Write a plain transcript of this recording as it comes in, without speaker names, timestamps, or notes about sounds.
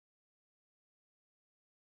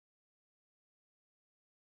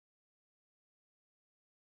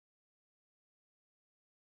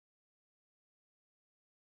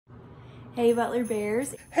Hey Butler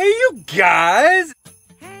Bears. Hey you guys!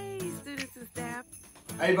 Hey students and staff.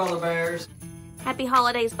 Hey Butler Bears. Happy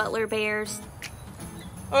holidays, Butler Bears.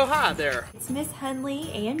 Oh, hi there. It's Miss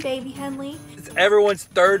Hunley and Baby Hunley. It's everyone's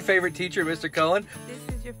third favorite teacher, Mr. Cullen.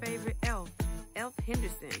 This is your favorite elf, Elf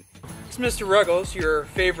Henderson. It's Mr. Ruggles, your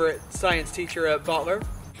favorite science teacher at Butler.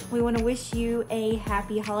 We want to wish you a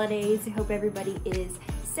happy holidays. I hope everybody is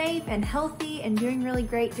safe and healthy and doing really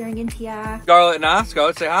great during NTI. Scarlett and I.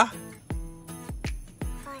 Scarlett, say hi.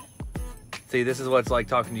 See, this is what it's like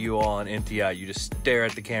talking to you all on NTI. You just stare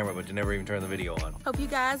at the camera, but you never even turn the video on. Hope you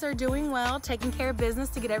guys are doing well, taking care of business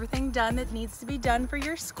to get everything done that needs to be done for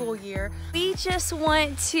your school year. We just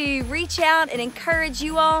want to reach out and encourage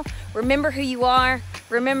you all. Remember who you are.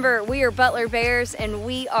 Remember, we are Butler Bears and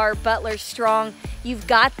we are Butler Strong. You've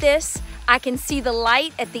got this. I can see the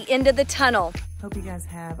light at the end of the tunnel. Hope you guys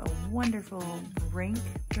have a wonderful break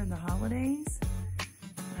during the holidays.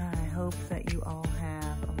 I hope that you all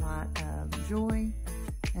have a lot of joy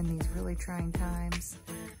in these really trying times.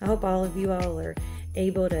 I hope all of you all are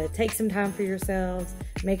able to take some time for yourselves,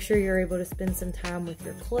 make sure you're able to spend some time with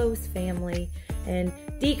your close family, and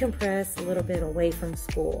decompress a little bit away from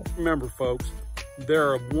school. Remember folks,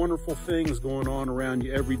 there are wonderful things going on around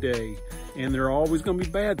you every day, and there are always going to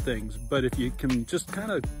be bad things, but if you can just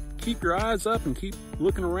kind of keep your eyes up and keep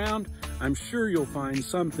looking around, I'm sure you'll find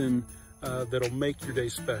something that'll make your day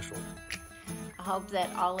special. I hope that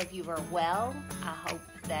all of you are well. I hope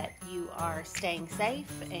that you are staying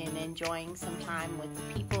safe and enjoying some time with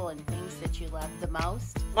the people and things that you love the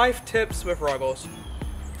most. Life tips with Ruggles.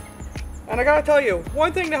 And I gotta tell you,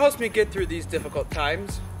 one thing that helps me get through these difficult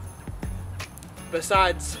times,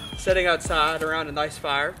 besides sitting outside around a nice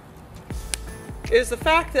fire, is the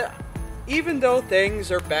fact that even though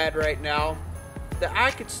things are bad right now, that I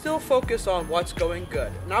could still focus on what's going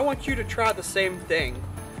good. And I want you to try the same thing.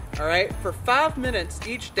 Alright, for 5 minutes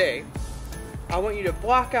each day, I want you to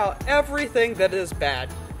block out everything that is bad,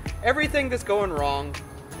 everything that's going wrong,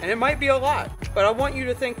 and it might be a lot, but I want you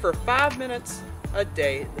to think for 5 minutes a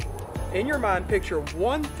day, in your mind, picture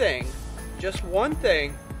one thing, just one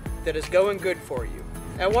thing, that is going good for you.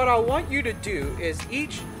 And what I want you to do is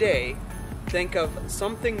each day, think of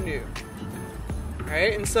something new.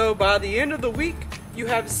 Alright, and so by the end of the week, you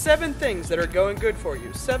have 7 things that are going good for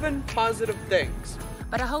you, 7 positive things.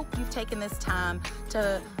 But I hope you've taken this time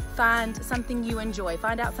to find something you enjoy,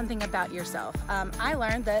 find out something about yourself. I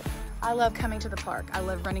learned that I love coming to the park. I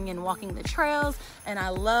love running and walking the trails, and I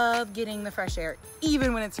love getting the fresh air,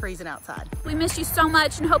 even when it's freezing outside. We miss you so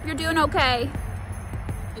much and hope you're doing okay.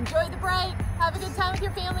 Enjoy the break. Have a good time with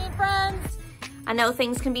your family and friends. I know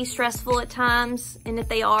things can be stressful at times, and if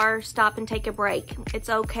they are, stop and take a break. It's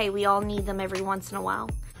okay, we all need them every once in a while.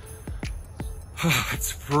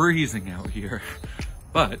 It's freezing out here,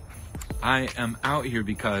 but I am out here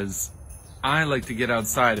because I like to get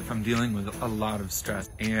outside if I'm dealing with a lot of stress.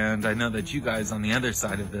 And I know that you guys on the other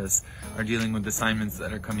side of this are dealing with assignments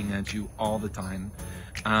that are coming at you all the time.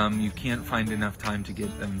 You can't find enough time to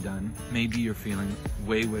get them done. Maybe you're feeling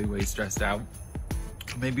way stressed out.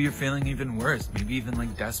 Maybe you're feeling even worse, maybe even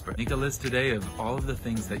like desperate. Make a list today of all of the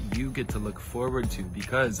things that you get to look forward to,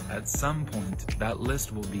 because at some point that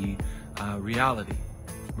list will be reality.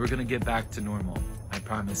 We're gonna get back to normal, I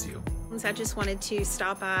promise you. I just wanted to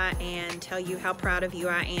stop by and tell you how proud of you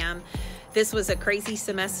I am. This was a crazy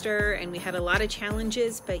semester and we had a lot of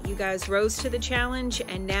challenges, but you guys rose to the challenge,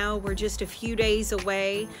 and now we're just a few days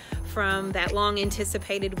away from that long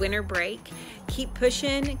anticipated winter break. Keep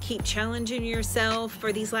pushing, keep challenging yourself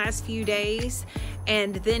for these last few days,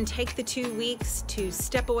 and then take the 2 weeks to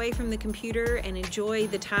step away from the computer and enjoy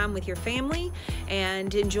the time with your family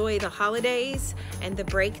and enjoy the holidays and the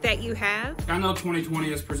break that you have. I know 2020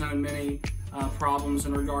 has presented many problems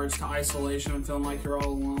in regards to isolation and feeling like you're all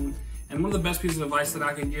alone. And one of the best pieces of advice that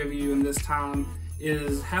I can give you in this time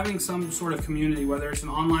is having some sort of community, whether it's an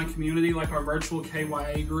online community like our virtual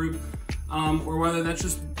KYA group, or whether that's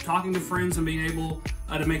just talking to friends and being able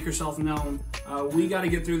to make yourself known. We got to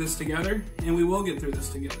get through this together, and we will get through this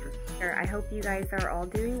together. I hope you guys are all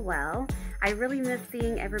doing well. I really miss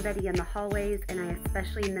seeing everybody in the hallways, and I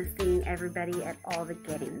especially miss seeing everybody at all the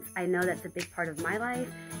games. I know that's a big part of my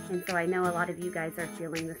life, and so I know a lot of you guys are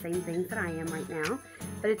feeling the same things that I am right now.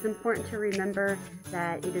 But it's important to remember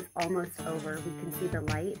that it is almost over. We can see the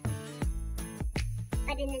light.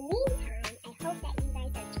 But in the meantime, I hope that you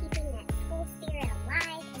guys are keeping that school spirit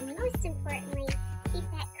alive, and most importantly, keep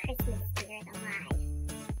that Christmas spirit alive.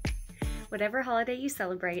 Whatever holiday you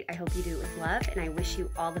celebrate, I hope you do it with love, and I wish you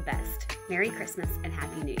all the best. Merry Christmas and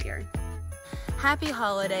Happy New Year. Happy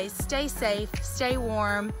holidays, stay safe, stay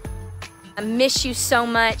warm, I miss you so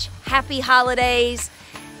much. Happy holidays.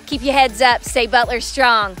 Keep your heads up. Stay Butler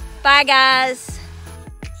strong. Bye, guys.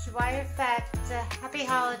 Joyeux fête. Happy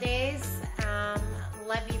holidays.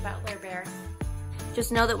 Love you, Butler Bears.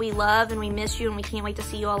 Just know that we love and we miss you and we can't wait to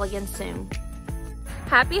see you all again soon.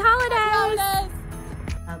 Happy holidays.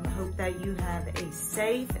 Hope that you have a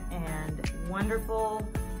safe and wonderful,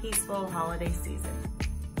 peaceful holiday season.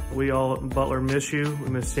 We all at Butler miss you, we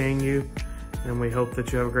miss seeing you, and we hope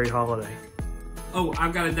that you have a great holiday. Oh,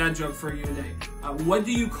 I've got a dad joke for you today. What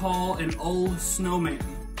do you call an old snowman?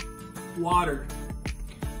 Water.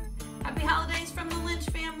 Happy holidays from the Lynch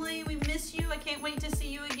family. We miss you. I can't wait to see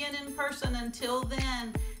you again in person. Until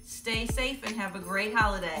then, stay safe and have a great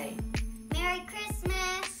holiday. Merry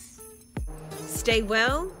Christmas. Stay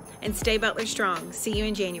well and stay Butler strong. See you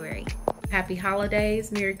in January. Happy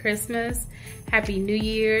holidays, Merry Christmas, Happy New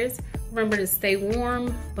Year's. Remember to stay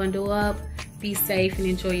warm, bundle up, be safe, and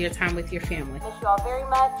enjoy your time with your family. Miss you all very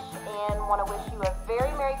much and want to wish you a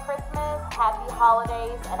very Merry Christmas, Happy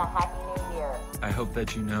Holidays, and a Happy New Year. I hope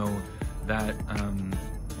that you know that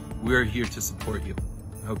we're here to support you.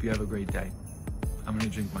 I hope you have a great day. I'm going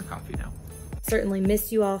to drink my coffee now. Certainly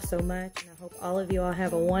miss you all so much, and I hope all of you all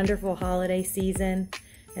have a wonderful holiday season.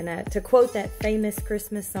 And to quote that famous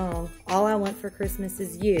Christmas song, all I want for Christmas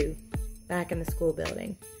is you, back in the school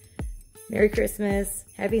building. Merry Christmas,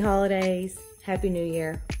 Happy Holidays, Happy New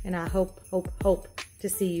Year, and I hope to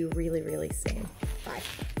see you really, really soon. Bye.